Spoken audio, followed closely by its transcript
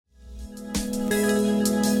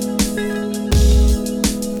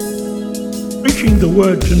preaching the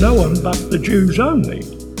word to no one but the Jews only.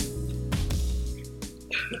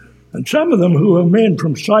 And some of them, who were men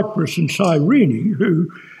from Cyprus and Cyrene, who,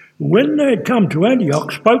 when they had come to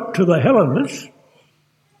Antioch, spoke to the Hellenists,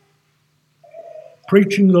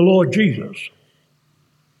 preaching the Lord Jesus.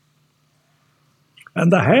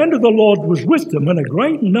 And the hand of the Lord was with them, and a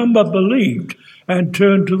great number believed and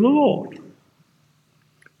turned to the Lord.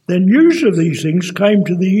 Then news of these things came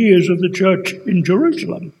to the ears of the church in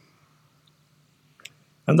Jerusalem.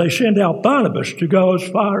 And they sent out Barnabas to go as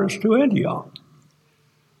far as to Antioch.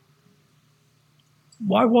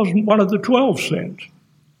 Why wasn't one of the 12 sent?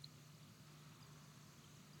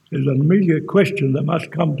 There's an immediate question that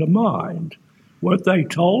must come to mind. Weren't they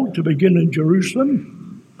told to begin in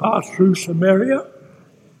Jerusalem, pass through Samaria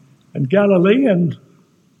and Galilee and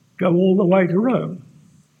go all the way to Rome?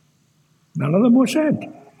 None of them were sent.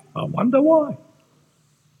 I wonder why.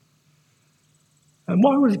 And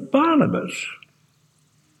why was Barnabas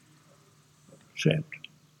sent?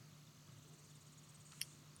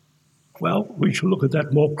 Well, we shall look at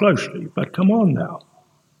that more closely, but come on now.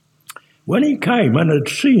 When he came and had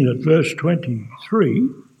seen at verse 23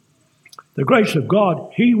 the grace of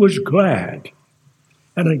God, he was glad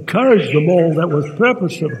and encouraged them all that with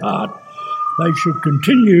purpose of heart they should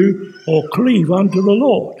continue or cleave unto the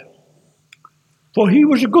Lord. For he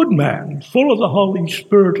was a good man, full of the Holy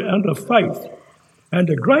Spirit and of faith, and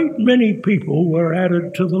a great many people were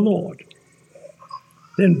added to the Lord.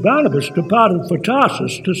 Then Barnabas departed for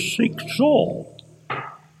Tarsus to seek Saul.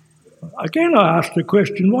 Again, I asked the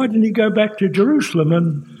question, why didn't he go back to Jerusalem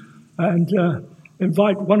and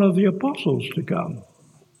invite one of the apostles to come?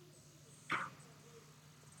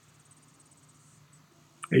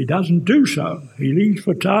 He doesn't do so. He leaves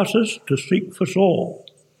for Tarsus to seek for Saul.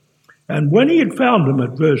 And when he had found him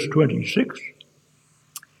at verse 26,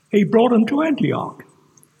 he brought him to Antioch.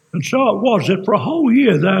 And so it was that for a whole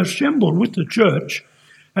year they assembled with the church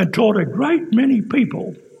and taught a great many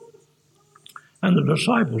people. And the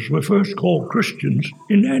disciples were first called Christians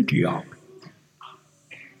in Antioch.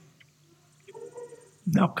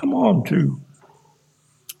 Now come on to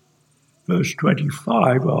verse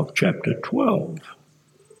 25 of chapter 12.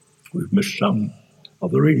 We've missed some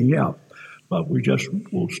of the reading out, but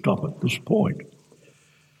we'll stop at this point.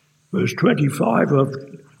 Verse 25 of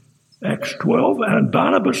Acts 12, and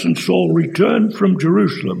Barnabas and Saul returned from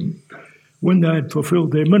Jerusalem when they had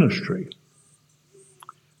fulfilled their ministry.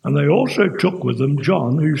 And they also took with them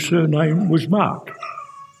John, whose surname was Mark.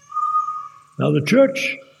 Now in the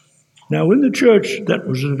church that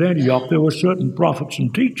was at Antioch, there were certain prophets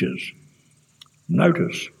and teachers.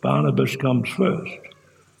 Notice, Barnabas comes first.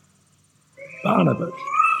 Barnabas.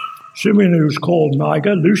 Simeon, who was called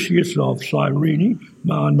Niger, Lucius of Cyrene,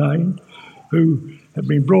 Manaen, who had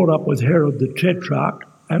been brought up with Herod the Tetrarch,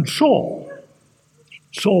 and Saul.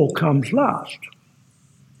 Saul comes last.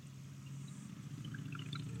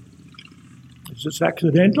 Is this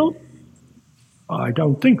accidental? I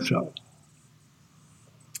don't think so.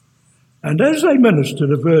 And as they ministered,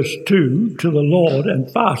 verse 2, to the Lord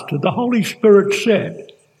and fasted, the Holy Spirit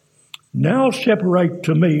said, now separate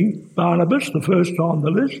to me Barnabas, the first on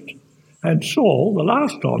the list, and Saul, the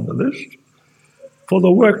last on the list, for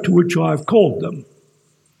the work to which I have called them.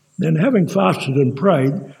 Then, having fasted and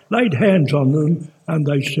prayed, laid hands on them, and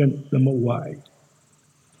they sent them away.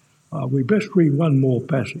 We best read one more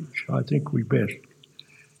passage. I think we best.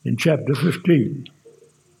 In chapter 15.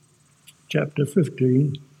 Chapter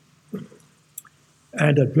 15,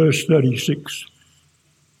 and at verse 36.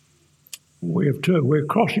 We're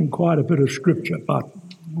crossing quite a bit of scripture, but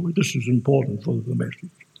this is important for the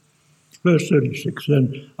message. Verse 36,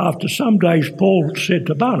 then after some days Paul said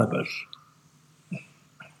to Barnabas,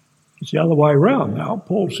 it's the other way around now,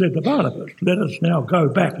 Paul said to Barnabas, let us now go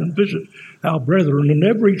back and visit our brethren in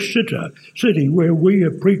every city where we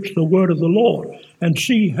have preached the word of the Lord and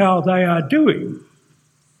see how they are doing.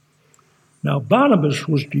 Now Barnabas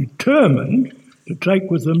was determined to take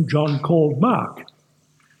with them John called Mark.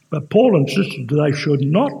 But Paul insisted they should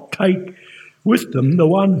not take with them the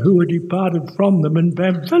one who had departed from them in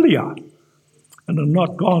Pamphylia and had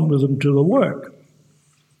not gone with them to the work.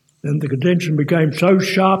 Then the contention became so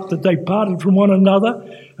sharp that they parted from one another,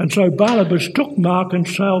 and so Barnabas took Mark and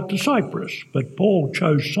sailed to Cyprus. But Paul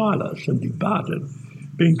chose Silas and departed,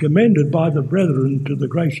 being commended by the brethren to the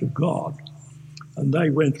grace of God. And they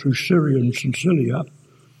went through Syria and Cilicia,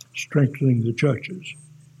 strengthening the churches.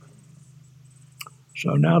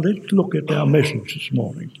 So now let's look at our message this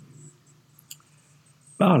morning.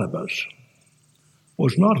 Barnabas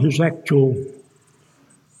was not his actual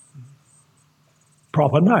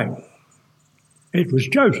proper name. It was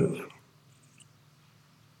Joseph.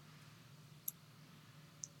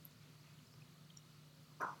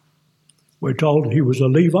 We're told he was a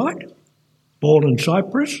Levite, born in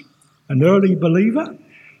Cyprus, an early believer,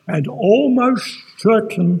 and almost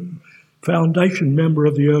certain foundation member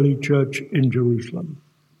of the early church in Jerusalem.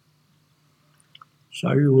 So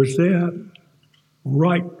he was there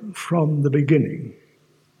right from the beginning.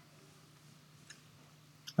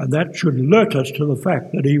 And that should alert us to the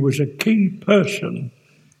fact that he was a key person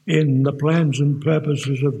in the plans and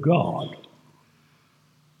purposes of God.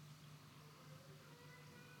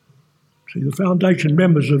 See, the foundation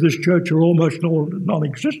members of this church are almost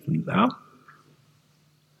non-existent now.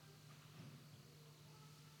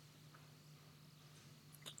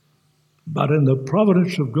 But in the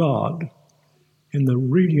providence of God, in the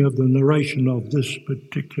reading of the narration of this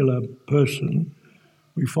particular person,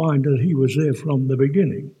 we find that he was there from the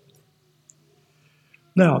beginning.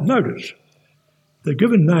 Now, notice, the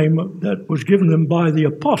given name that was given him by the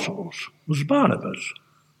apostles was Barnabas.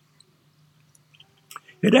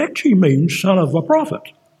 It actually means son of a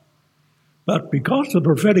prophet. But because the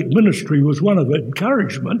prophetic ministry was one of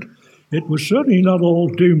encouragement, it was certainly not all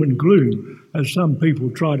doom and gloom, as some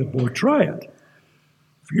people try to portray it.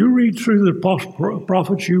 If you read through the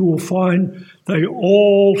prophets, you will find they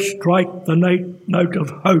all strike the note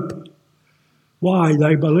of hope. Why?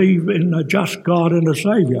 They believe in a just God and a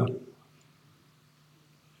Saviour.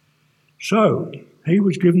 So, he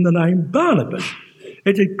was given the name Barnabas.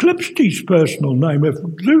 It eclipsed his personal name. If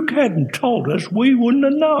Luke hadn't told us, we wouldn't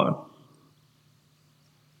have known.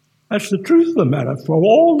 That's the truth of the matter. For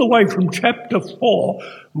all the way from chapter 4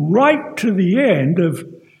 right to the end of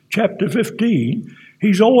chapter 15,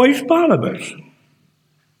 he's always Barnabas.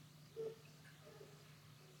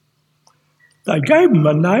 They gave him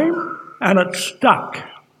a name and it stuck.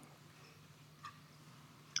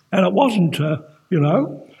 And it wasn't,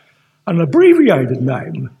 an abbreviated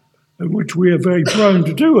name, which we are very prone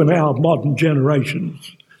to do in our modern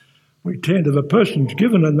generations. We tend, if a person's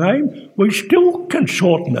given a name, we still can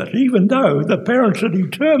shorten it, even though the parents are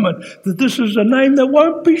determined that this is a name that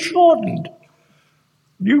won't be shortened.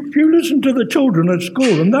 You listen to the children at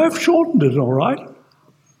school, and they've shortened it, all right.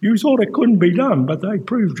 You thought it couldn't be done, but they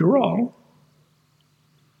proved you wrong.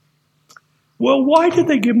 Well, why did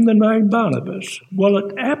they give him the name Barnabas? Well,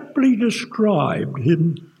 it aptly described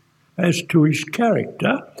him as to his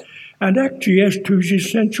character and actually as to his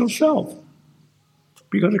essential self,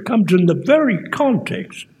 because it comes in the very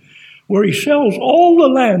context where he sells all the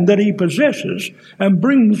land that he possesses and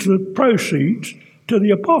brings the proceeds to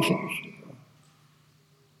the apostles.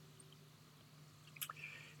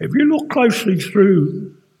 If you look closely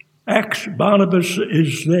through Acts, Barnabas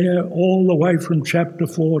is there all the way from chapter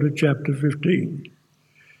 4 to chapter 15.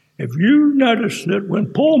 If you notice that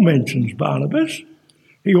when Paul mentions Barnabas,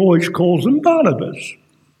 he always calls him Barnabas.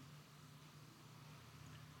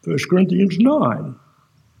 1 Corinthians 9,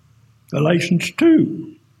 Galatians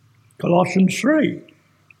 2, Colossians 3.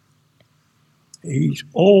 He's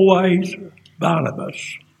always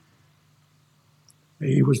Barnabas.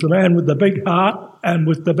 He was the man with the big heart and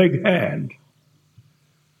with the big hand.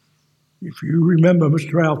 If you remember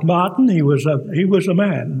Mr. Ralph Martin, he was a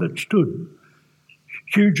man that stood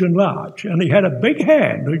huge and large, and he had a big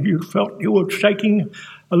hand, and you felt you were shaking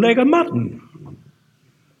a leg of mutton.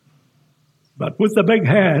 But with the big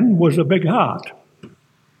hand was a big heart.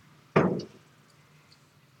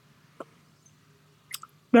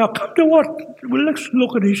 Now, let's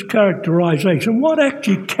look at his characterization. What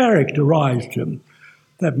actually characterized him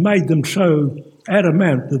that made them so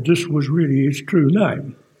adamant that this was really his true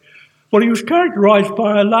name? Well, he was characterized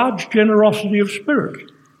by a large generosity of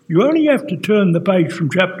spirit. You only have to turn the page from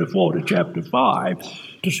chapter 4 to chapter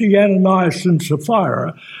 5 to see Ananias and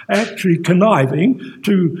Sapphira actually conniving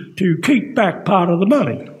to keep back part of the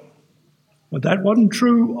money. But that wasn't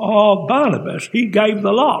true of Barnabas. He gave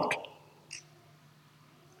the lot.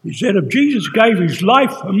 He said, if Jesus gave his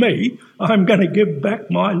life for me, I'm going to give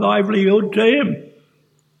back my livelihood to him.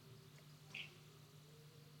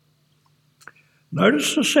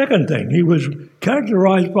 Notice the second thing. He was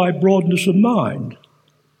characterized by broadness of mind.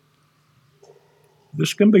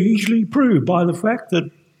 This can be easily proved by the fact that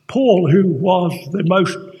Paul, who was the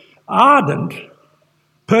most ardent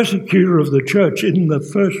persecutor of the church in the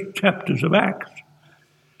first chapters of Acts,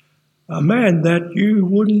 a man that you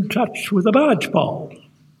wouldn't touch with a barge pole.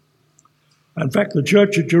 In fact, the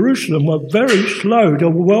church at Jerusalem were very slow to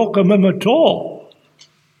welcome him at all.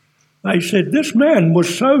 They said, this man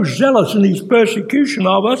was so zealous in his persecution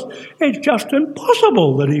of us, it's just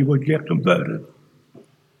impossible that he would get converted.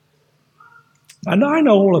 And I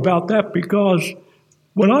know all about that because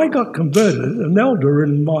when I got converted, an elder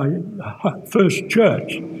in my first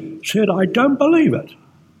church said, I don't believe it.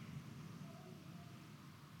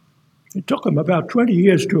 It took him about 20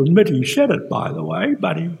 years to admit he said it, by the way,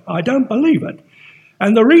 but I don't believe it.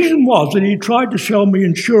 And the reason was that he tried to sell me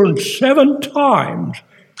insurance 7 times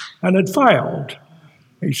and had failed.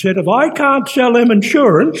 He said, if I can't sell him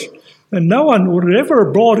insurance, then no one would ever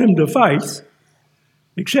have brought him to faith,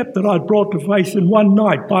 except that I'd brought to faith in one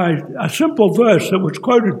night by a simple verse that was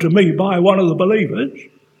quoted to me by one of the believers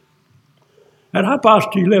at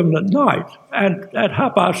 11:30 at night, and at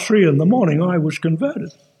 3:30 in the morning I was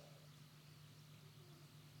converted.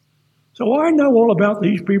 So I know all about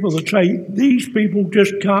these people that say these people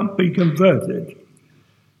just can't be converted.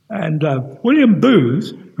 And William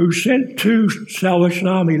Booth, who sent 2 Salvation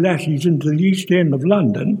Army lassies into the East End of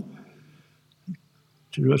London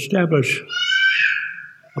to establish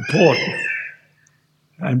a port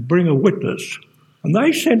and bring a witness, and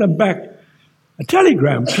they sent them back a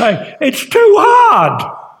telegram saying, it's too hard.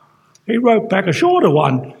 He wrote back a shorter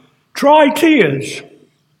one, try tears.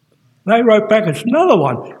 They wrote back another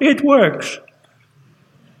one, it works.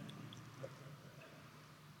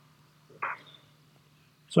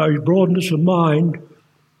 So he's broadened us of mind.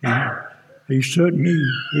 He certainly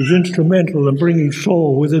is instrumental in bringing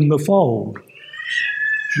Saul within the fold.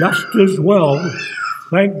 Just as well,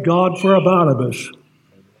 thank God for a Barnabas.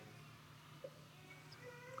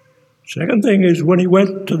 Second thing is when he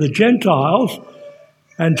went to the Gentiles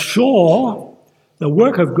and saw the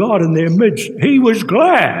work of God in their midst, he was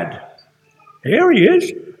glad. Here he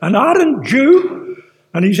is, an ardent Jew,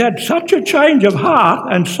 and he's had such a change of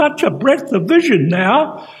heart and such a breadth of vision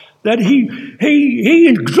now that he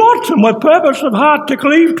exhorts them with purpose of heart to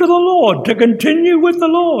cleave to the Lord, to continue with the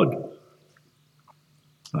Lord.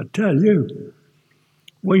 I tell you,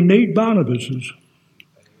 we need Barnabases.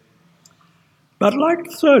 But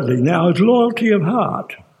like thirdly now, his loyalty of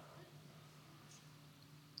heart.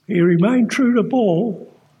 He remained true to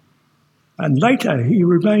Paul, and later he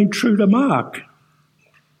remained true to Mark.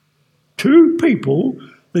 2 people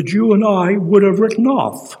that you and I would have written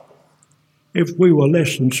off if we were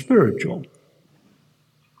less than spiritual.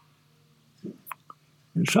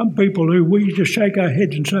 And some people who we just shake our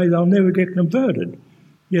heads and say they'll never get converted,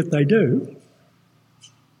 yet they do.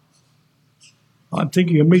 I'm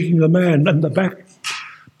thinking of meeting the man in the back,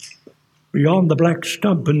 beyond the black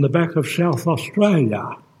stump in the back of South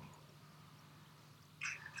Australia.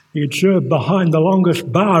 He had served behind the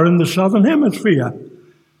longest bar in the Southern Hemisphere.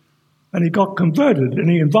 And he got converted, and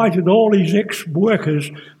he invited all his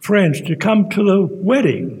ex-workers, friends, to come to the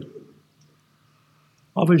wedding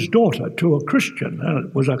of his daughter to a Christian. And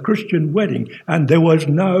it was a Christian wedding, and there was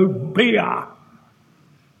no beer.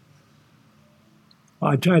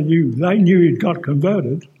 I tell you, they knew he'd got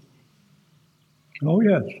converted. Oh,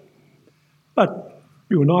 yes. But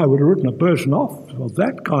you and I would have written a person off of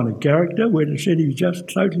that kind of character, where they said he's just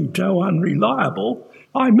totally so unreliable.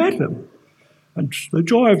 I met him, and the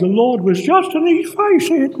joy of the Lord was just in his face.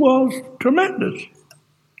 It was tremendous.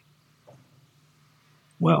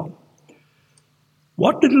 Well,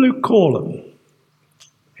 what did Luke call him?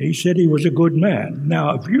 He said he was a good man.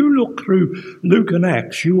 Now, if you look through Luke and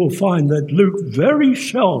Acts, you will find that Luke very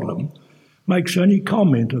seldom makes any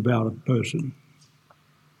comment about a person.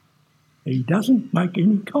 He doesn't make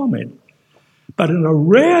any comment. But in a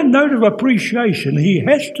rare note of appreciation, he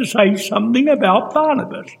has to say something about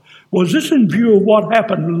Barnabas. Was this in view of what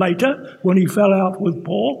happened later when he fell out with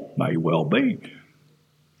Paul? May well be.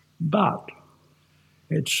 But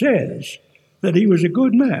it says that he was a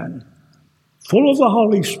good man, full of the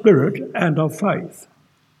Holy Spirit and of faith.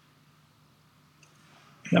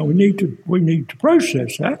 Now we need to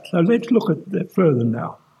process that, so let's look at that further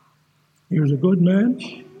now. He was a good man.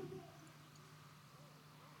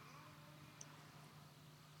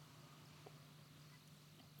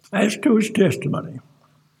 As to his testimony,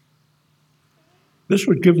 this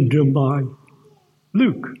was given to him by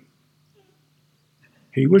Luke.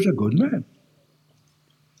 He was a good man.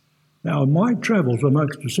 Now, in my travels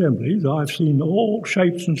amongst assemblies, I've seen all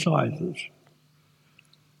shapes and sizes,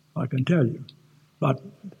 I can tell you. But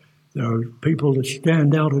there are people that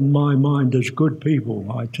stand out in my mind as good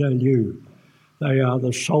people, I tell you. They are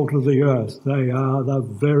the salt of the earth. They are the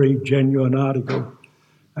very genuine article.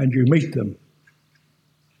 And you meet them,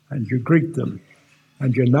 and you greet them,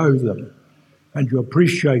 and you know them, and you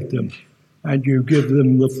appreciate them, and you give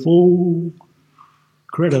them the full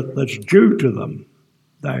credit that's due to them.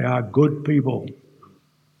 They are good people.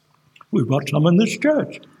 We've got some in this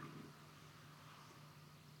church.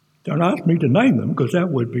 Don't ask me to name them, because that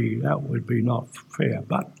would be not fair.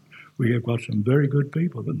 But we have got some very good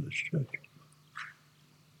people in this church.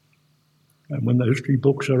 And when the history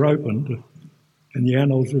books are opened in the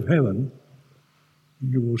annals of heaven,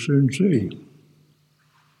 you will soon see.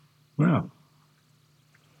 Now,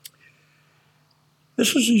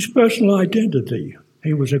 this is his personal identity.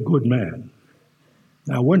 He was a good man.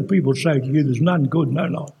 Now, when people say to you, there's none good, no,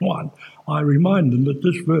 not one, I remind them that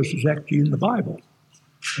this verse is actually in the Bible.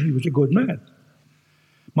 He was a good man.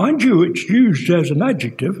 Mind you, it's used as an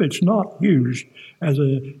adjective. It's not used as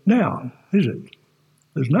a noun, is it?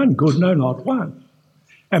 There's none good, no, not one.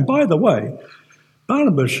 And by the way,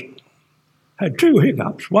 Barnabas had two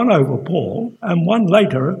hiccups, one over Paul and one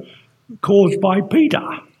later caused by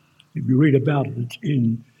Peter, if you read about it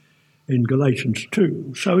in Galatians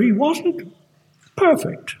 2. So he wasn't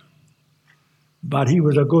perfect, but he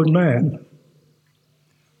was a good man.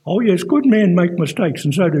 Oh yes, good men make mistakes,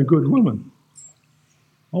 and so do good women.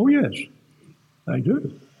 Oh yes, they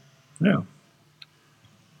do. Now,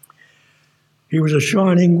 he was a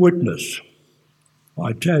shining witness.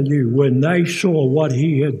 I tell you, when they saw what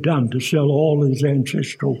he had done to sell all his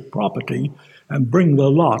ancestral property and bring the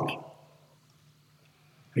lot,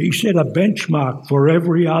 he set a benchmark for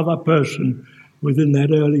every other person within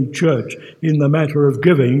that early church in the matter of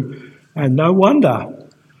giving, and no wonder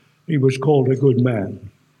he was called a good man.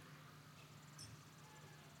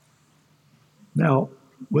 Now,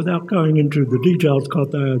 without going into the details because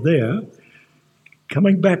they are there,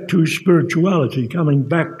 coming back to his spirituality, coming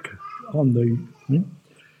back on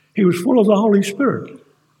he was full of the Holy Spirit.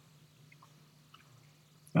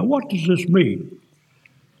 Now, what does this mean?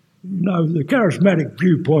 You know, the charismatic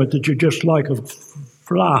viewpoint that you're just like a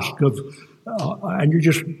flask of, and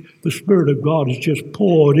the Spirit of God is just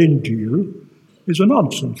poured into you, is a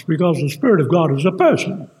nonsense, because the Spirit of God is a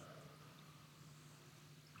person.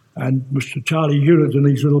 And Mr. Charlie Hewlett, in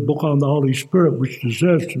his little book on the Holy Spirit, which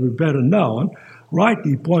deserves to be better known,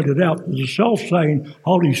 rightly pointed out that the self-same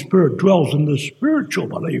Holy Spirit dwells in the spiritual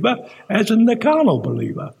believer as in the carnal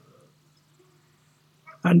believer.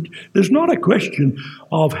 And there's not a question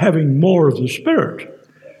of having more of the Spirit.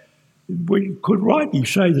 We could rightly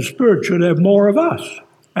say the Spirit should have more of us.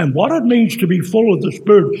 And what it means to be full of the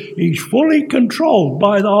Spirit, he's fully controlled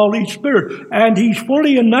by the Holy Spirit, and he's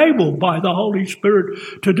fully enabled by the Holy Spirit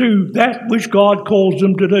to do that which God calls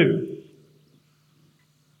him to do.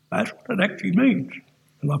 That's what it actually means.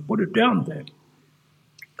 And I put it down there.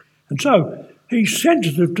 And so he's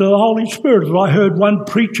sensitive to the Holy Spirit. As I heard one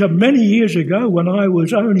preacher many years ago when I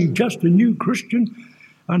was only just a new Christian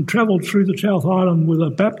and travelled through the South Island with a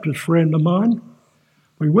Baptist friend of mine.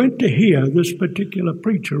 We went to hear this particular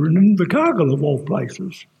preacher in Invercargill, of all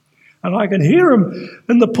places. And I can hear him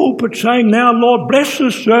in the pulpit saying, "Now, Lord, bless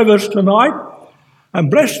this service tonight,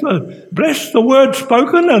 and bless the word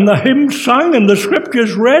spoken and the hymns sung and the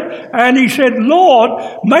scriptures read." And he said, "Lord,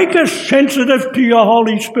 make us sensitive to your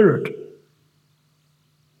Holy Spirit."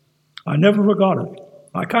 I never forgot it.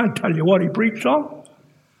 I can't tell you what he preached on.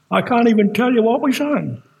 I can't even tell you what we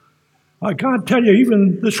sang. I can't tell you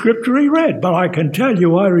even the scripture he read, but I can tell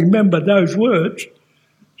you I remember those words,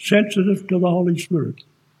 sensitive to the Holy Spirit.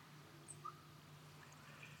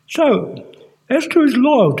 So, as to his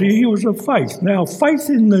loyalty, he was of faith. Now,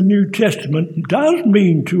 faith in the New Testament does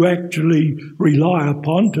mean to actually rely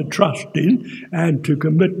upon, to trust in, and to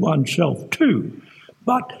commit oneself to.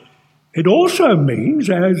 But it also means,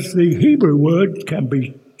 as the Hebrew word can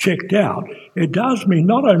be checked out, it does mean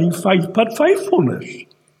not only faith, but faithfulness.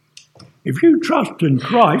 If you trust in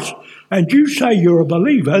Christ and you say you're a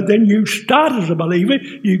believer, then you start as a believer,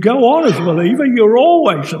 you go on as a believer, you're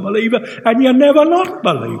always a believer, and you're never not a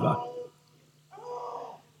believer.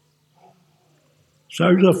 So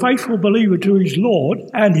he was a faithful believer to his Lord,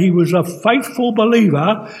 and he was a faithful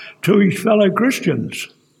believer to his fellow Christians.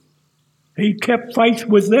 He kept faith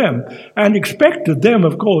with them and expected them,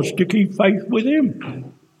 of course, to keep faith with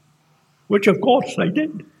him, which, of course, they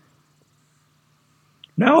did.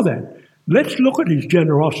 Now then, let's look at his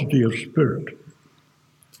generosity of spirit.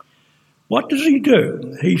 What does he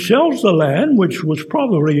do? He sells the land, which was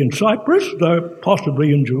probably in Cyprus, though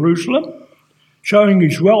possibly in Jerusalem, showing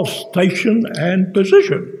his wealth, station, and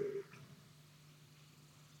position.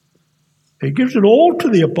 He gives it all to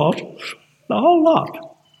the apostles, the whole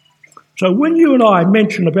lot. So when you and I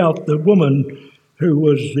mention about the woman who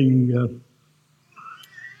was the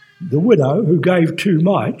widow who gave 2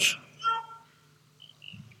 mites,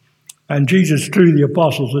 and Jesus drew the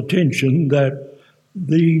apostles' attention that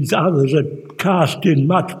these others had cast in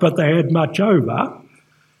much, but they had much over.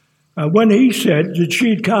 When he said that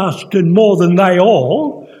she'd cast in more than they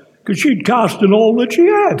all, because she'd cast in all that she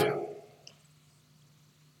had.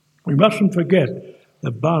 We mustn't forget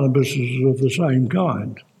that Barnabas is of the same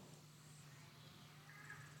kind.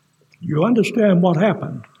 You understand what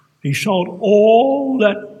happened? He sold all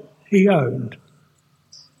that he owned.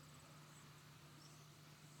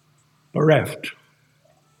 bereft.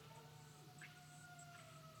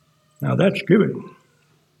 Now that's giving.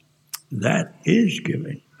 That is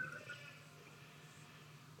giving.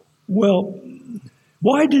 Well,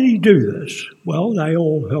 why did he do this? Well, they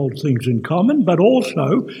all held things in common, but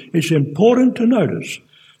also it's important to notice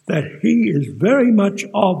that he is very much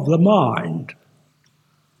of the mind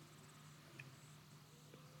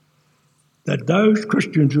that those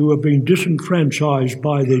Christians who have been disenfranchised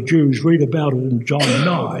by the Jews, read about it in John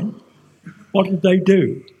 9, what did they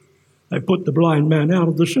do? They put the blind man out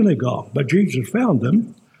of the synagogue, but Jesus found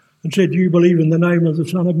them and said, "Do you believe in the name of the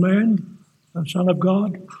Son of Man, the Son of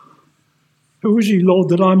God? Who is he, Lord,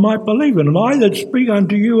 that I might believe in him? I that speak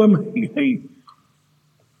unto you am he."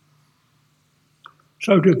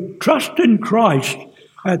 So to trust in Christ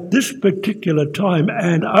at this particular time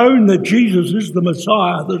and own that Jesus is the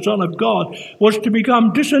Messiah, the Son of God, was to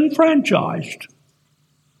become disenfranchised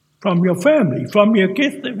from your family, from your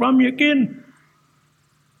kin.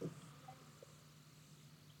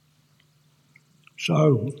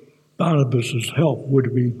 So Barnabas' help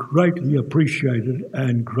would be greatly appreciated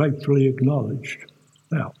and gratefully acknowledged.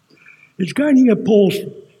 Now, it's gaining of Paul's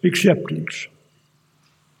acceptance.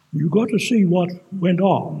 You've got to see what went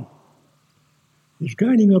on. It's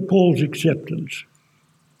gaining of Paul's acceptance,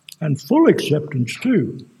 and full acceptance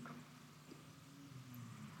too.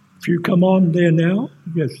 If you come on there now,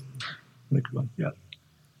 yes, next one, yeah.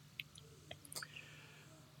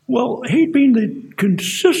 Well, he'd been the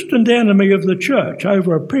consistent enemy of the church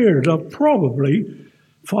over a period of probably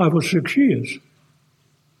 5 or 6 years.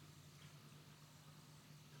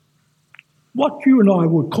 What you and I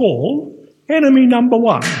would call enemy number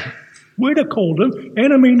one. We'd have called him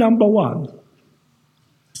enemy number one.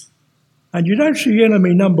 And you don't see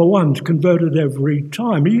enemy number ones converted every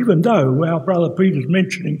time, even though our brother Peter's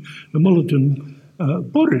mentioning the militant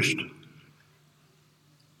Buddhist.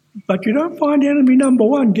 But you don't find enemy number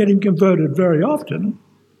one getting converted very often.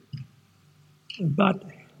 But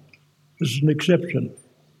this is an exception.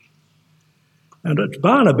 And it's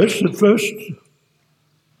Barnabas that first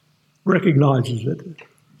recognises it.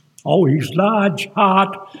 Oh, his large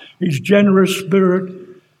heart, his generous spirit.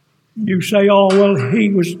 You say, oh, well, he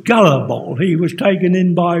was gullible. He was taken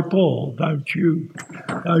in by Paul. Don't you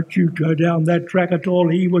go down that track at all.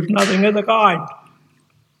 He was nothing of the kind.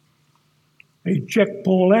 He checked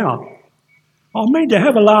Paul out. I mean, to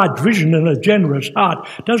have a large vision and a generous heart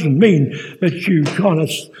doesn't mean that you kind of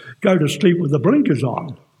go to sleep with the blinkers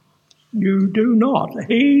on. You do not.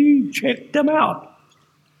 He checked them out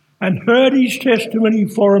and heard his testimony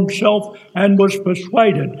for himself and was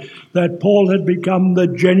persuaded that Paul had become the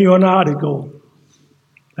genuine article.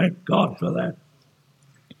 Thank God for that.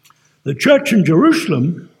 The church in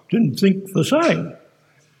Jerusalem didn't think the same.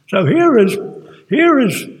 So here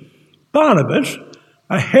is Barnabas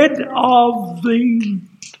ahead of the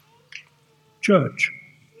church.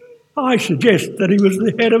 I suggest that he was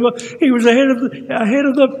ahead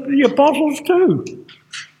of the apostles too.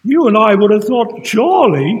 You and I would have thought,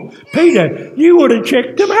 surely, Peter, you would have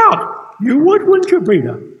checked him out. You would, wouldn't you,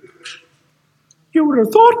 Peter? You would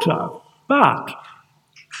have thought so. But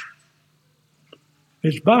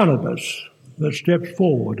it's Barnabas that steps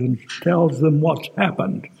forward and tells them what's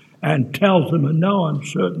happened and tells them in no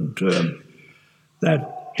uncertain terms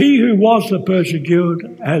that he who was the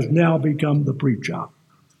persecuted has now become the preacher.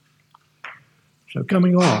 So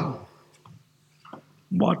coming on,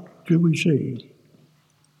 what do we see?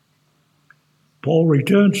 Paul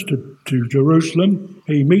returns to Jerusalem.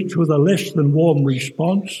 He meets with a less than warm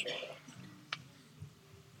response.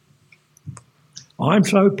 I'm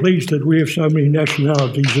so pleased that we have so many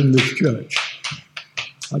nationalities in this church.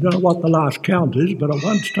 I don't know what the last count is, but at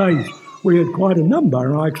one stage we had quite a number,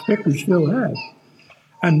 and I expect we still have.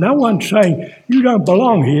 And no one's saying, you don't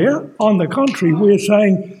belong here. On the contrary, we're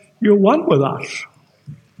saying, you're one with us.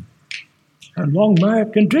 And long may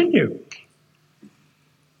it continue.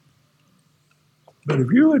 But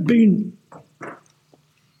if you had been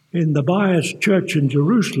in the Bias church in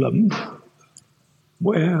Jerusalem,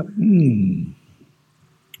 where,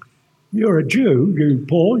 you're a Jew, you,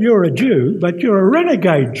 Paul, you're a Jew, but you're a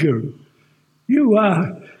renegade Jew. You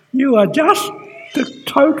are just the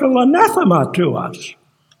total anathema to us.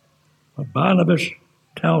 But Barnabas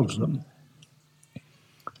tells them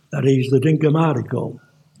that he's the dinkum article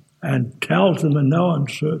and tells them in no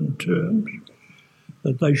uncertain terms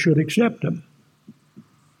that they should accept him.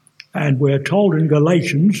 And we're told in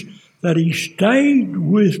Galatians that he stayed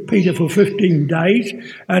with Peter for 15 days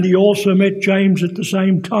and he also met James at the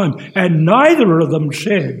same time. And neither of them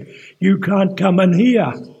said, you can't come in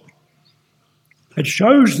here. It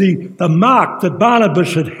shows the mark that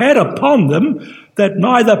Barnabas had upon them that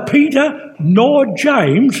neither Peter nor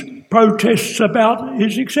James protests about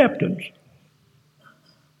his acceptance.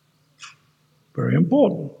 Very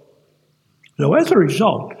important. So as a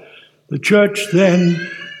result, the church then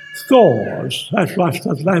thaws. That's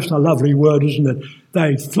a lovely word, isn't it?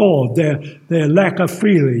 They thawed their lack of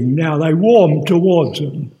feeling. Now they warmed towards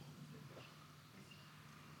him.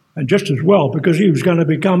 And just as well, because he was going to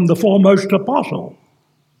become the foremost apostle.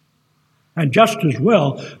 And just as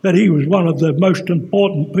well that he was one of the most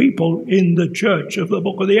important people in the church of the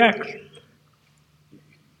book of the Acts.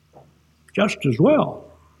 Just as well.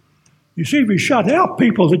 You see, if you shut out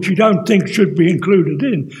people that you don't think should be included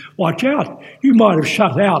in, watch out. You might have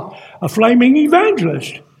shut out a flaming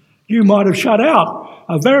evangelist. You might have shut out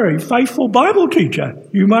a very faithful Bible teacher.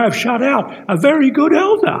 You may have shut out a very good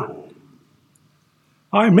elder.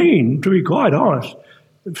 I mean, to be quite honest,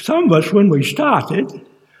 some of us, when we started,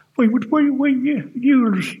 you'd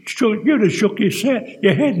have shook your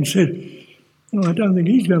head and said, "Oh, I don't think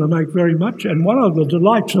he's going to make very much." And one of the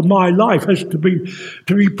delights of my life has to be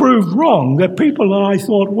proved wrong, that people that I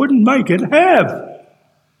thought wouldn't make it have.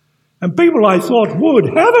 And people I thought would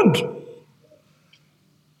haven't.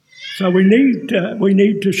 So we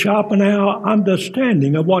need to sharpen our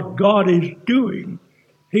understanding of what God is doing.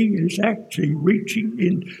 He is actually reaching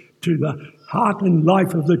into the heart and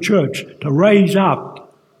life of the church to raise up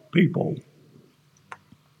people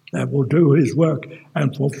that will do his work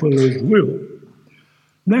and fulfill his will.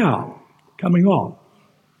 Now, coming on.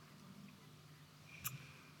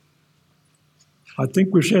 I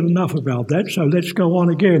think we've said enough about that, so let's go on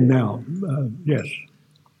again now. Yes.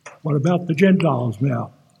 What about the Gentiles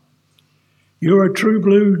now? You're a true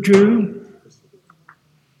blue Jew,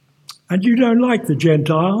 and you don't like the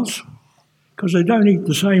Gentiles because they don't eat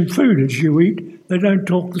the same food as you eat. They don't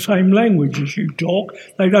talk the same language as you talk.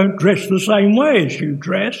 They don't dress the same way as you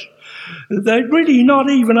dress. They're really not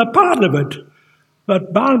even a part of it.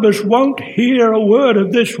 But Barnabas won't hear a word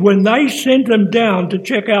of this. When they sent him down to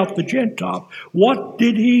check out the Gentiles, what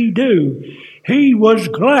did he do? He was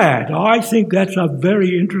glad. I think that's a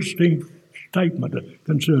very interesting statement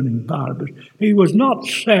concerning Barnabas. He was not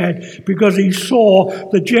sad because he saw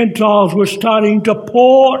the Gentiles were starting to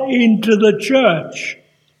pour into the church.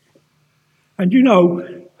 And you know,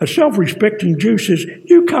 a self-respecting Jew says,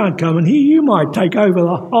 "You can't come in here, you might take over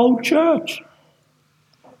the whole church."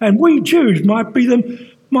 And we Jews might be the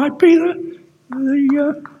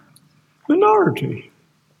minority.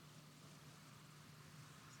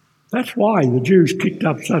 That's why the Jews kicked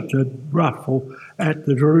up such a ruffle at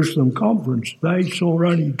the Jerusalem conference. They saw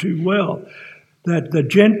only too well that the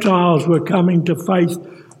Gentiles were coming to faith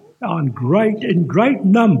in great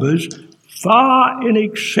numbers, far in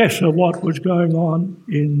excess of what was going on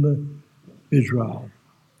in Israel.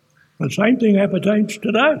 The same thing appertains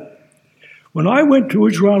today. When I went to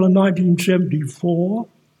Israel in 1974,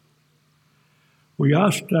 we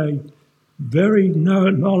asked a very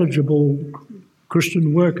knowledgeable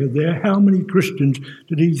Christian worker there how many Christians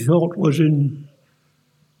did he thought was in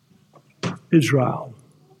Israel.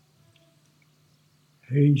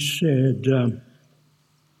 He said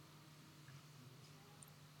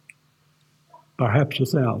perhaps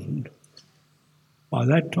 1,000. By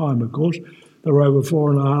that time, of course, there were over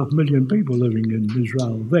 4.5 million people living in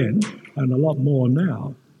Israel then, and a lot more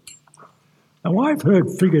now. Now, I've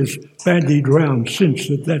heard figures bandied around since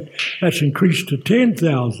that's increased to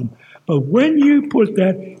 10,000. But when you put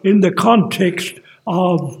that in the context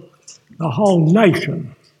of the whole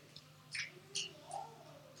nation,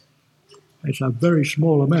 it's a very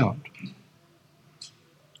small amount.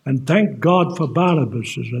 And thank God for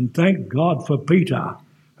Barnabas, and thank God for Peter,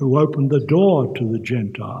 who opened the door to the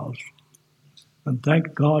Gentiles. And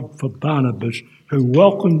thank God for Barnabas, who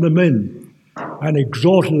welcomed them in and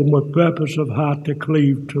exhorted them with purpose of heart to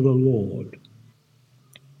cleave to the Lord.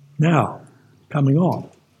 Now, coming on.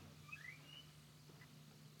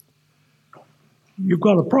 You've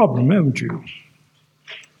got a problem, haven't you?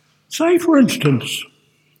 Say, for instance,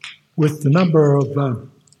 with the number of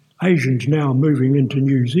Asians now moving into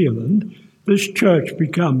New Zealand, this church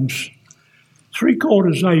becomes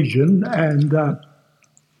 3/4 Asian and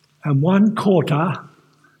 1/4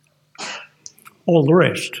 all the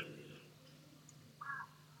rest.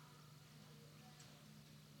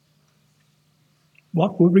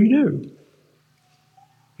 What would we do?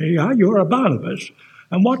 Here you are, you're a Barnabas.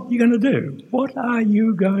 And what are you going to do? What are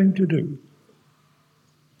you going to do?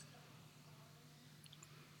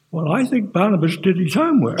 Well, I think Barnabas did his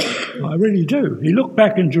homework. I really do. He looked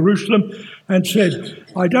back in Jerusalem and said,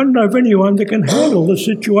 I don't know of anyone that can handle the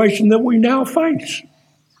situation that we now face.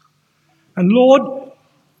 And Lord,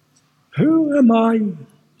 who am I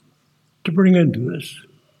to bring into this?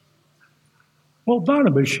 Well,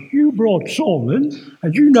 Barnabas, you brought Saul in,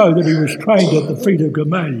 and you know that he was trained at the feet of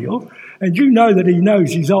Gamaliel, and you know that he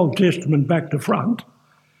knows his Old Testament back to front,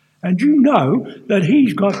 and you know that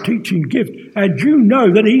he's got teaching gift, and you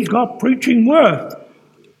know that he's got preaching worth.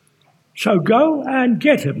 So go and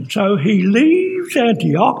get him. So he leaves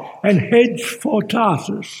Antioch and heads for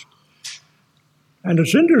Tarsus. And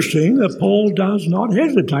it's interesting that Paul does not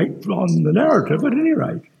hesitate on the narrative at any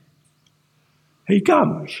rate. He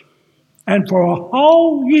comes. And for a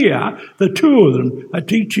whole year, the two of them are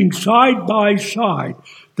teaching side by side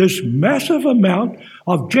this massive amount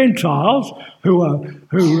of Gentiles who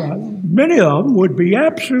many of them would be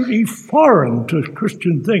absolutely foreign to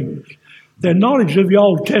Christian things. Their knowledge of the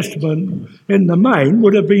Old Testament in the main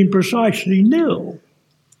would have been precisely nil.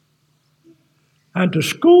 And to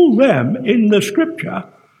school them in the Scripture,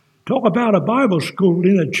 talk about a Bible school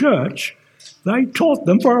in a church, they taught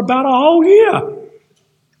them for about a whole year.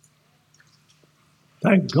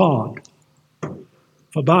 Thank God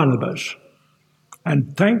for Barnabas.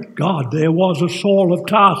 And thank God there was a Saul of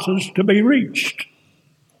Tarsus to be reached.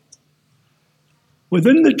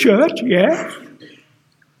 Within the church, yes,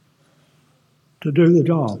 to do the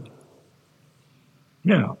job.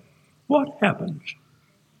 Now, what happens?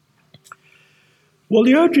 Well,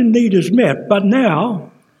 the urgent need is met, but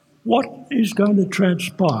now what is going to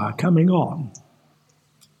transpire coming on?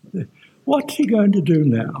 What's he going to do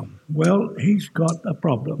now? Well, he's got a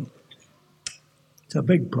problem. It's a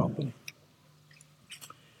big problem.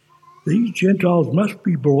 These Gentiles must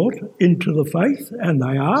be brought into the faith, and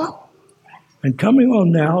they are. And coming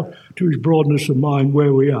on now to his broadness of mind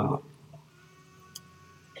where we are.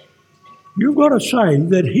 You've got to say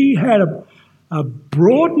that he had a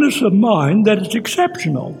broadness of mind that is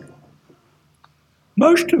exceptional.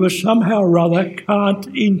 Most of us somehow or other can't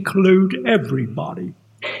include everybody.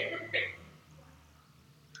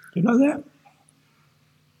 You know that?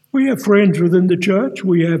 We have friends within the church,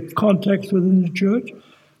 we have contacts within the church,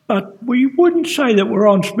 but we wouldn't say that we're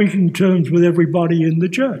on speaking terms with everybody in the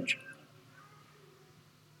church.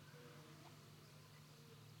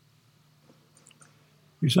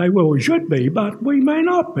 You say, well, we should be, but we may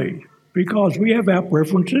not be, because we have our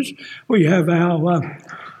preferences, we have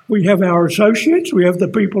our associates, we have the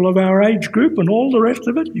people of our age group and all the rest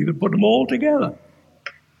of it. You can put them all together.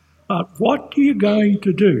 But what are you going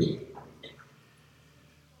to do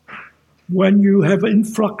when you have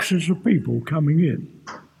influxes of people coming in?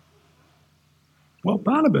 Well,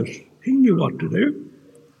 Barnabas, he knew what to do,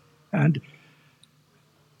 and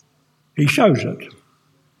he shows it.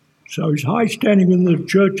 So his high standing in the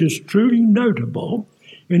church is truly notable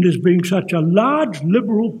in his being such a large,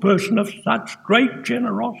 liberal person of such great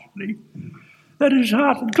generosity that his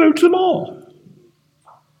heart includes them all.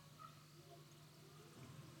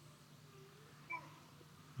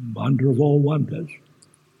 Wonder of all wonders.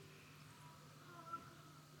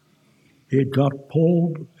 He had got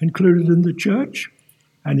Paul included in the church,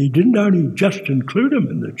 and he didn't only just include him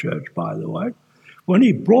in the church, by the way. When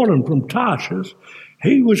he brought him from Tarsus,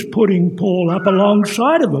 he was putting Paul up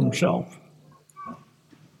alongside of himself.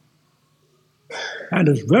 And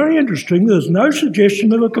it's very interesting, there's no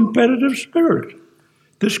suggestion of a competitive spirit.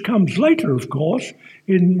 This comes later, of course,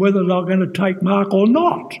 in whether they're going to take Mark or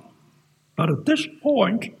not. But at this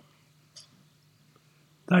point,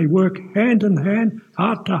 they work hand in hand,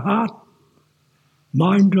 heart to heart,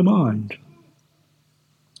 mind to mind.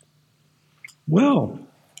 Well,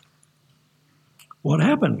 what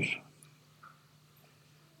happens?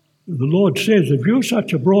 The Lord says, if you're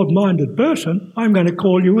such a broad-minded person, I'm going to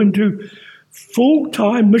call you into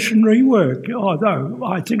full-time missionary work. Although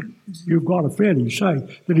I think you've got to fairly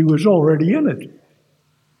say that he was already in it.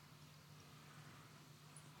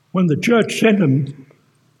 When the church sent him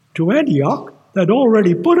to Antioch, they'd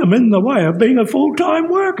already put him in the way of being a full-time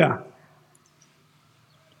worker.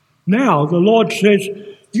 Now the Lord says,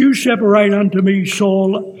 you separate unto me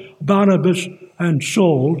Saul, Barnabas, and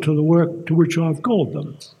Saul to the work to which I've called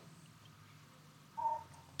them.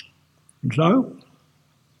 And so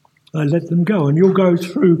they let them go. And you'll go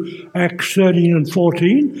through Acts 13 and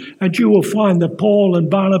 14, and you will find that Paul and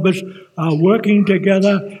Barnabas are working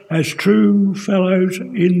together as true fellows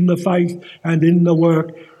in the faith and in the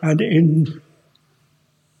work and in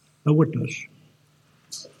the witness.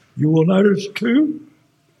 You will notice too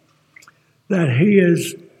that he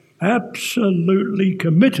is absolutely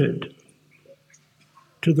committed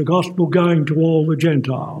to the gospel going to all the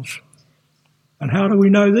Gentiles. And how do we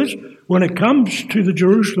know this? When it comes to the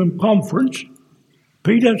Jerusalem conference,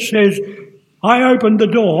 Peter says, I opened the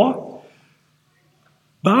door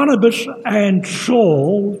Barnabas and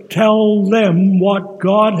Saul tell them what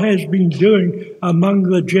God has been doing among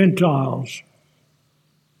the Gentiles.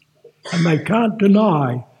 And they can't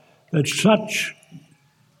deny that such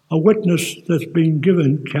a witness that's been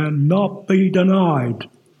given cannot be denied.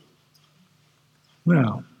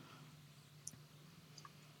 Now,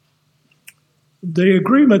 the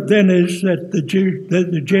agreement then is that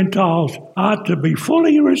the Gentiles are to be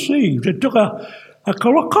fully received. It took a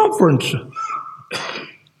conference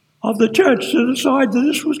of the church to decide that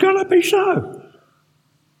this was going to be so.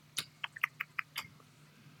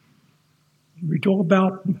 We talk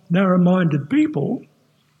about narrow-minded people.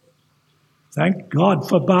 Thank God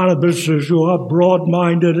for Barnabas who are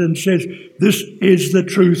broad-minded and says, this is the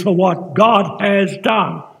truth of what God has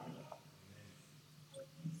done.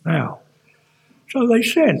 Now, so they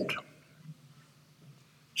sent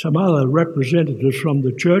some other representatives from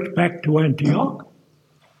the church back to Antioch.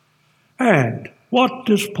 And what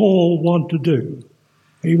does Paul want to do?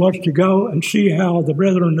 He wants to go and see how the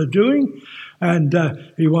brethren are doing, and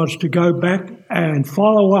he wants to go back and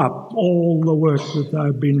follow up all the work that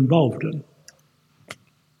they've been involved in.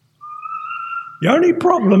 The only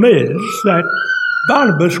problem is that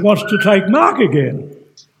Barnabas wants to take Mark again.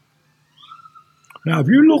 Now, if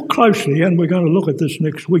you look closely, and we're going to look at this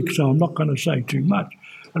next week, so I'm not going to say too much,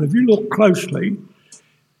 but if you look closely,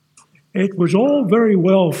 it was all very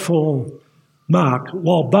well for Mark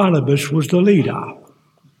while Barnabas was the leader.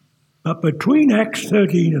 But between Acts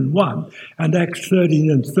 13 and 1 and Acts 13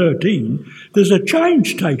 and 13, there's a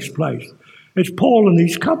change takes place. It's Paul and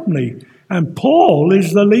his company, and Paul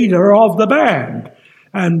is the leader of the band,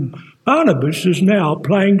 and Barnabas is now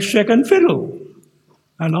playing second fiddle.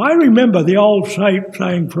 And I remember the old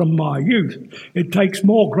saying from my youth, it takes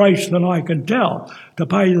more grace than I can tell to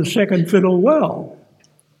play the second fiddle well.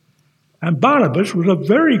 And Barnabas was a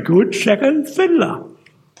very good second fiddler,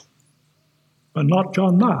 but not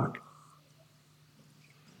John Mark.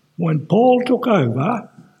 When Paul took over,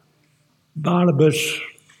 Barnabas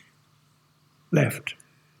left.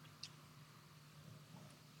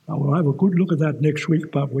 Now, we'll have a good look at that next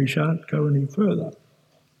week, but we shan't go any further.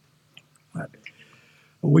 But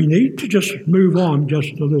we need to just move on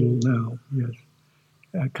just a little now.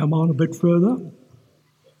 Yes. Come on a bit further.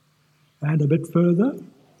 And a bit further.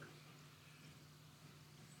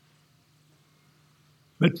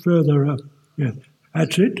 Bit further up. Yes.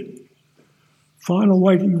 That's it. Final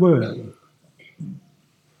weighty word. Do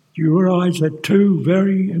you realise that two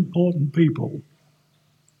very important people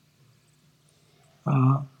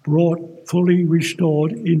are brought fully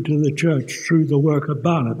restored into the church through the work of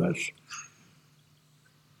Barnabas?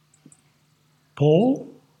 Paul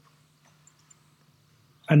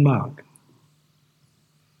and Mark.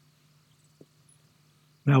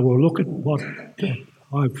 Now we'll look at what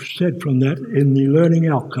I've said from that in the learning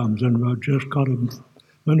outcomes, and I've just got a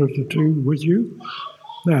minute or two with you.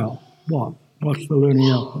 Now, what's the learning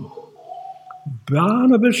outcome?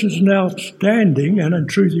 Barnabas is an outstanding and in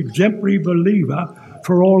truth exemplary believer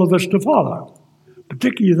for all of us to follow,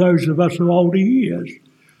 particularly those of us of older years.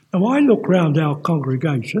 Now, I look round our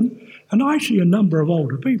congregation and I see a number of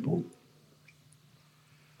older people.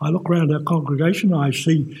 I look around our congregation, I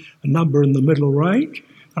see a number in the middle range,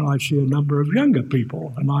 and I see a number of younger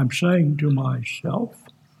people. And I'm saying to myself,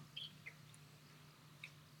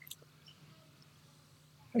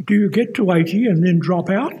 do you get to 80 and then drop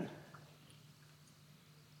out?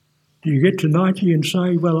 Do you get to 90 and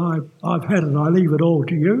say, well, I've had it, I leave it all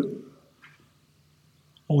to you?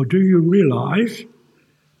 Or do you realise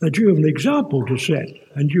that you have an example to set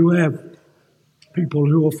and you have people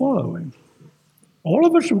who are following? All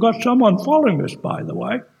of us have got someone following us, by the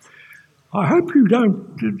way. I hope you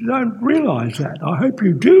don't realise that. I hope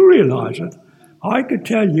you do realise it. I could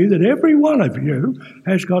tell you that every one of you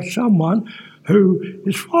has got someone who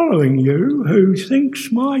is following you, who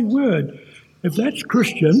thinks, my word, if that's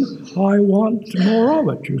Christian, I want more of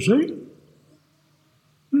it, you see.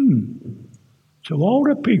 So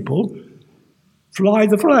older people fly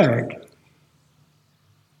the flag.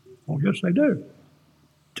 Well, yes, they do.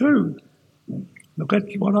 Two. Look at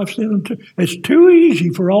what I've said. It's too easy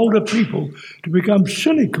for older people to become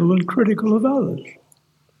cynical and critical of others,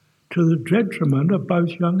 to the detriment of both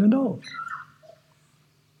young and old.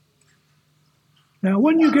 Now,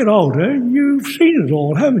 when you get older, you've seen it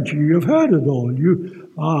all, haven't you? You've heard it all.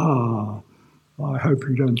 I hope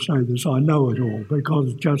you don't say this, I know it all,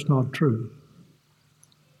 because it's just not true.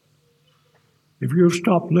 If you've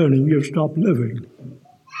stopped learning, you've stopped living.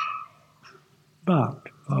 But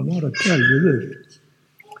I want to tell you this,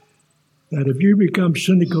 that if you become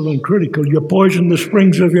cynical and critical, you poison the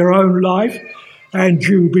springs of your own life, and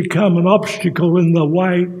you become an obstacle in the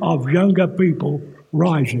way of younger people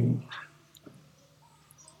rising.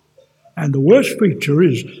 And the worst feature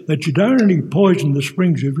is that you don't only poison the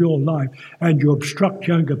springs of your life and you obstruct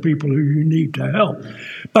younger people who you need to help,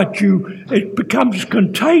 but it becomes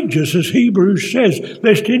contagious, as Hebrews says,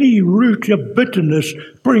 lest any root of bitterness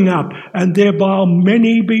spring up, and thereby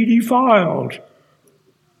many be defiled.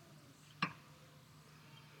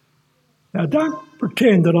 Now, don't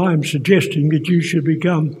pretend that I'm suggesting that you should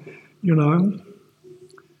become,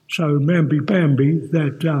 so mamby-pamby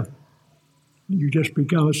that you just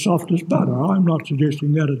become as soft as butter. I'm not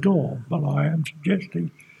suggesting that at all, but I am suggesting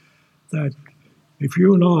that if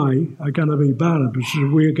you and I are going to be Barnabas,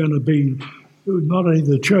 we're going to be not only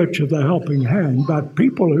the church of the helping hand, but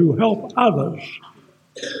people who help others.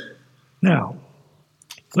 Now,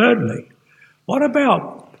 thirdly, what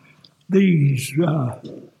about these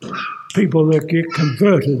people that get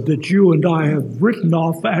converted that you and I have written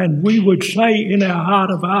off, and we would say in our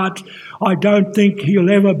heart of hearts, I don't think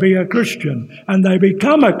he'll ever be a Christian, and they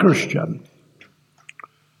become a Christian?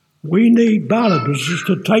 We need Barnabas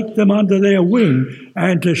to take them under their wing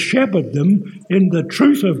and to shepherd them in the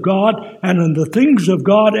truth of God and in the things of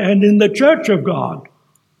God and in the church of God.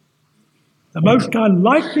 The most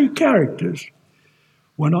unlikely characters.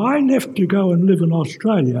 When I left to go and live in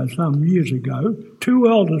Australia some years ago, 2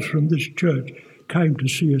 elders from this church came to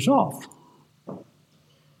see us off.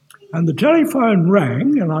 And the telephone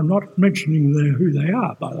rang, and I'm not mentioning who they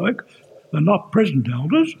are, by the way, they're not present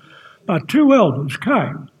elders, but 2 elders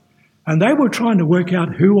came, and they were trying to work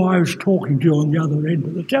out who I was talking to on the other end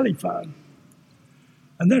of the telephone.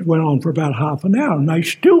 And that went on for about half an hour, and they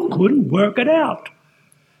still couldn't work it out.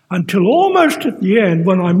 Until almost at the end,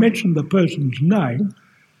 when I mentioned the person's name,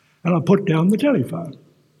 and I put down the telephone.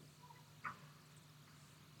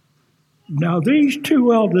 Now, these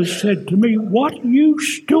 2 elders said to me, what, are you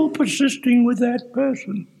still persisting with that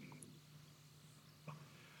person?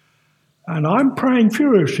 And I'm praying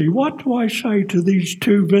furiously, what do I say to these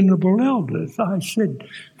 2 venerable elders? I said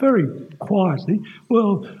very quietly,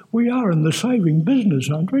 well, we are in the saving business,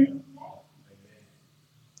 aren't we?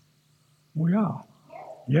 We are.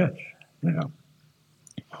 Yes. Now,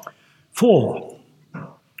 4,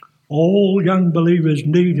 all young believers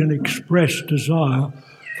need an express desire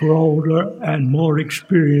for older and more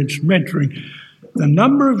experienced mentoring. The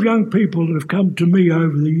number of young people that have come to me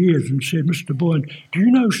over the years and said, Mr. Boyne, do you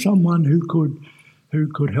know someone who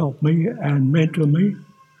could help me and mentor me?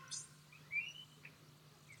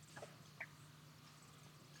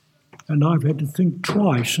 And I've had to think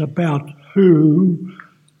twice about who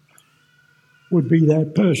would be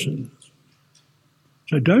that person.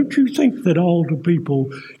 So don't you think that older people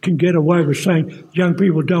can get away with saying young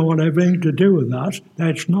people don't want to have anything to do with us?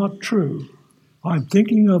 That's not true. I'm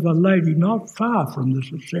thinking of a lady not far from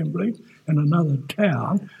this assembly in another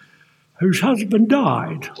town whose husband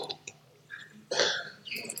died.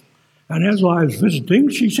 And as I was visiting,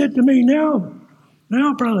 she said to me, now,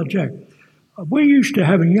 Brother Jack, we're used to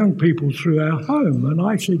having young people through our home. And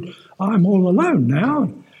I said, I'm all alone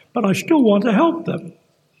now, but I still want to help them.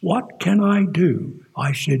 What can I do?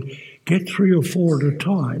 I said, get 3 or 4 at a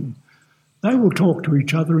time. They will talk to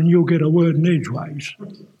each other and you'll get a word in edgeways.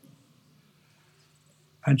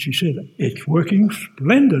 And she said, it's working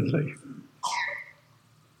splendidly.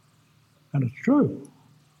 And it's true.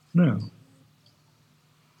 Now,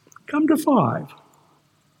 come to 5.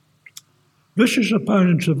 Vicious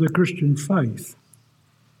opponents of the Christian faith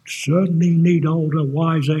certainly need older,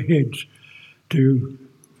 wiser heads to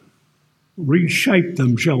reshape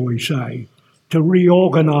them, shall we say, to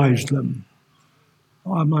reorganise them.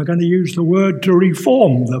 Am I going to use the word to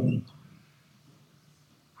reform them?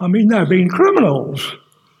 I mean, they've been criminals,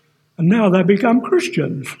 and now they've become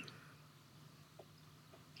Christians.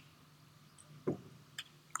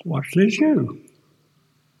 What says you?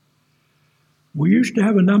 We used to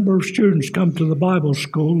have a number of students come to the Bible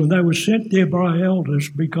school, and they were sent there by elders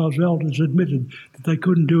because elders admitted that they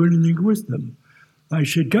couldn't do anything with them. They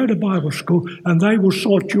said, go to Bible school and they will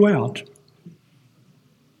sort you out.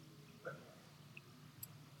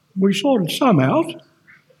 We sorted some out,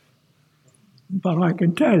 but I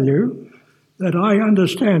can tell you that I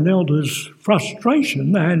understand elders'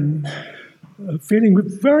 frustration and feeling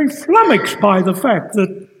very flummoxed by the fact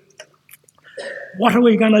that what are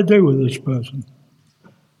we going to do with this person?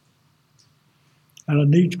 And it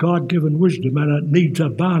needs God-given wisdom, and it needs a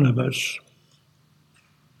Barnabas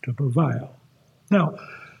to prevail. Now,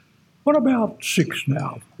 what about 6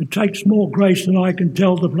 now? It takes more grace than I can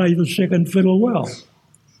tell to play the second fiddle well.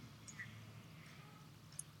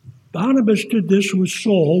 Barnabas did this with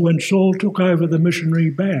Saul when Saul took over the missionary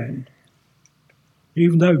band.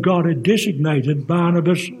 even though God had designated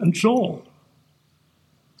Barnabas and Saul.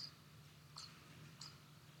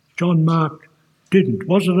 John Mark didn't.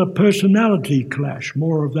 Was it a personality clash?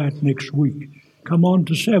 More of that next week. Come on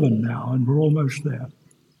to 7 now, and we're almost there.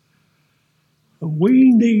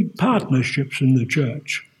 We need partnerships in the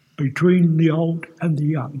church between the old and the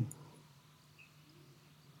young.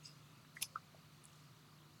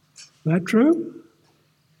 Is that true?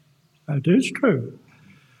 That is true.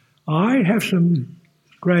 I have some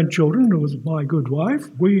grandchildren with my good wife.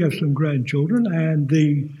 We have some grandchildren, and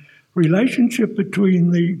the relationship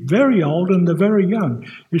between the very old and the very young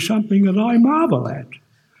is something that I marvel at.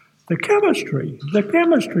 The chemistry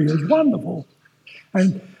is wonderful.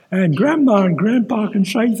 And Grandma and Grandpa can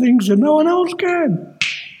say things that no one else can.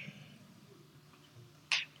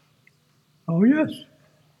 Oh, yes.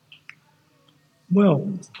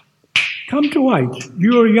 Well, come to 8.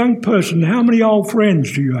 You're a young person. How many old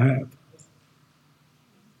friends do you have?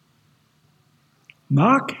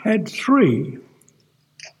 Mark had 3.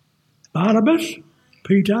 Barnabas,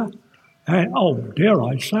 Peter, and, dare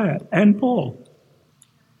I say it, and Paul.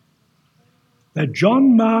 That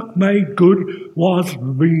John Mark made good was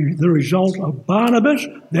the result of Barnabas,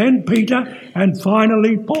 then Peter, and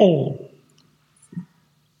finally Paul.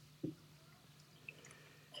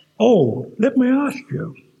 Oh, let me ask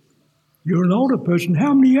you, you're an older person,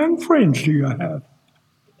 how many young friends do you have?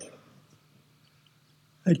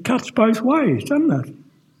 It cuts both ways, doesn't it?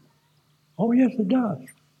 Oh, yes, it does.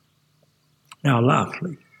 Now,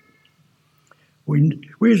 lastly,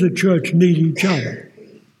 we as a church need each other.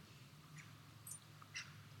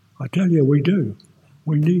 I tell you, we do.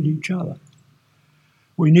 We need each other.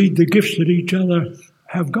 We need the gifts that each other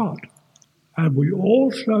have got. And we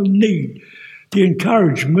also need the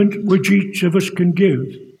encouragement which each of us can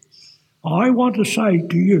give. I want to say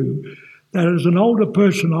to you that as an older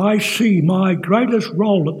person, I see my greatest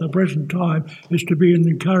role at the present time is to be an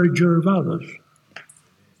encourager of others.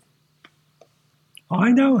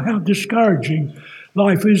 I know how discouraging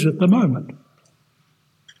life is at the moment.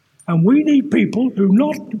 And we need people who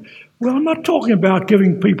I'm not talking about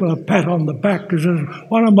giving people a pat on the back, because as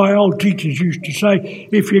one of my old teachers used to say,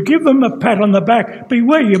 if you give them a pat on the back,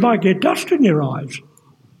 beware, you might get dust in your eyes.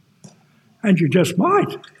 And you just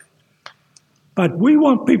might. But we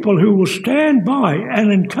want people who will stand by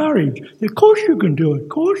and encourage. Of course you can do it. Of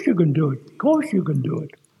course you can do it. Of course you can do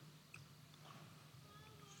it.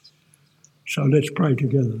 So let's pray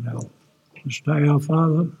together now. This day, our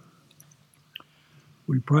Father,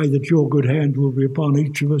 we pray that your good hand will be upon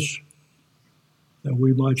each of us, that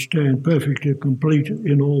we might stand perfect and complete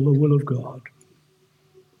in all the will of God.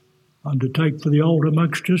 Undertake for the old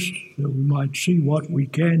amongst us, that we might see what we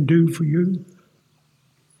can do for you.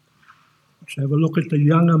 Let's have a look at the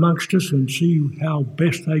young amongst us and see how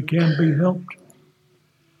best they can be helped.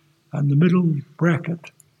 And the middle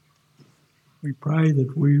bracket, we pray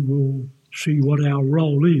that we will see what our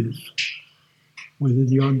role is within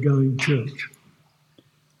the ongoing church.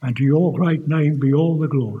 And to your great name be all the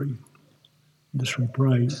glory. This we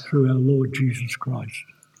pray through our Lord Jesus Christ.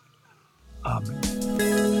 Amen.